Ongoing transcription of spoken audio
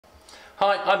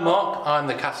Hi, I'm Mark. I'm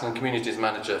the Castle and Communities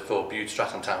Manager for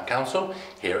Bude-Stratton Town Council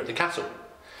here at the Castle.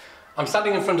 I'm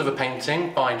standing in front of a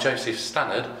painting by Joseph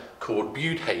Stannard called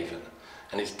Budehaven,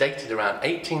 and it's dated around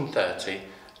 1830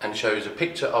 and shows a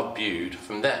picture of Bude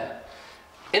from then.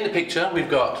 In the picture we've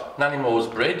got Nanny Moore's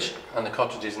Bridge and the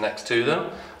cottages next to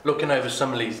them looking over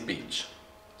Summerlees Beach.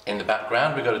 In the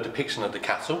background we've got a depiction of the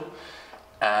castle,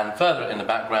 and further in the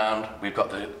background we've got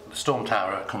the storm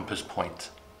tower at Compass Point.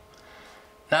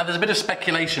 Now there's a bit of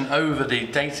speculation over the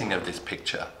dating of this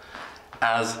picture,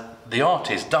 as the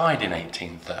artist died in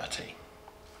 1830.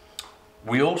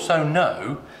 We also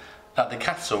know that the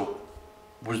castle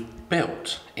was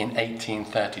built in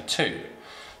 1832.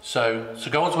 So Sir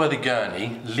Goldsworthy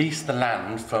Gurney leased the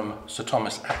land from Sir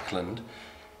Thomas Acland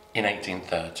in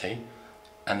 1830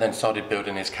 and then started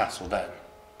building his castle then.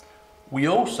 We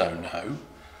also know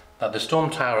that the storm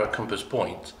tower at Compass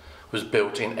Point was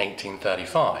built in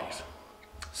 1835.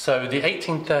 So the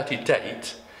 1830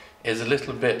 date is a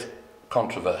little bit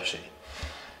controversial.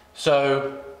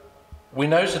 So we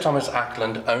know Sir Thomas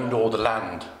Acland owned all the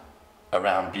land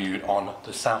around Bude on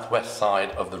the southwest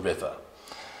side of the river.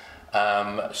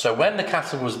 So when the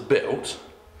castle was built,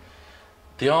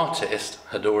 the artist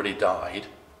had already died,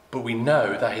 but we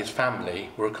know that his family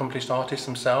were accomplished artists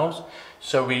themselves,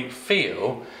 so we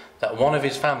feel that one of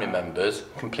his family members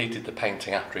completed the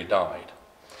painting after he died.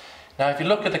 Now if you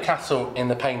look at the castle in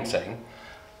the painting,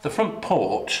 the front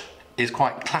porch is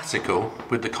quite classical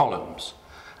with the columns,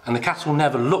 and the castle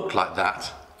never looked like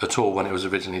that at all when it was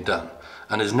originally done,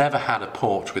 and has never had a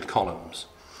porch with columns.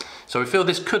 So we feel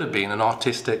this could have been an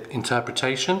artistic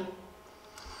interpretation.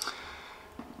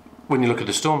 When you look at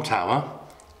the storm tower,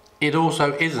 it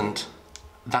also isn't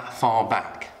that far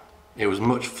back. It was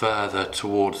much further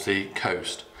towards the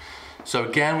coast. So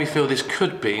again, we feel this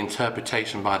could be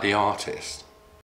interpretation by the artist.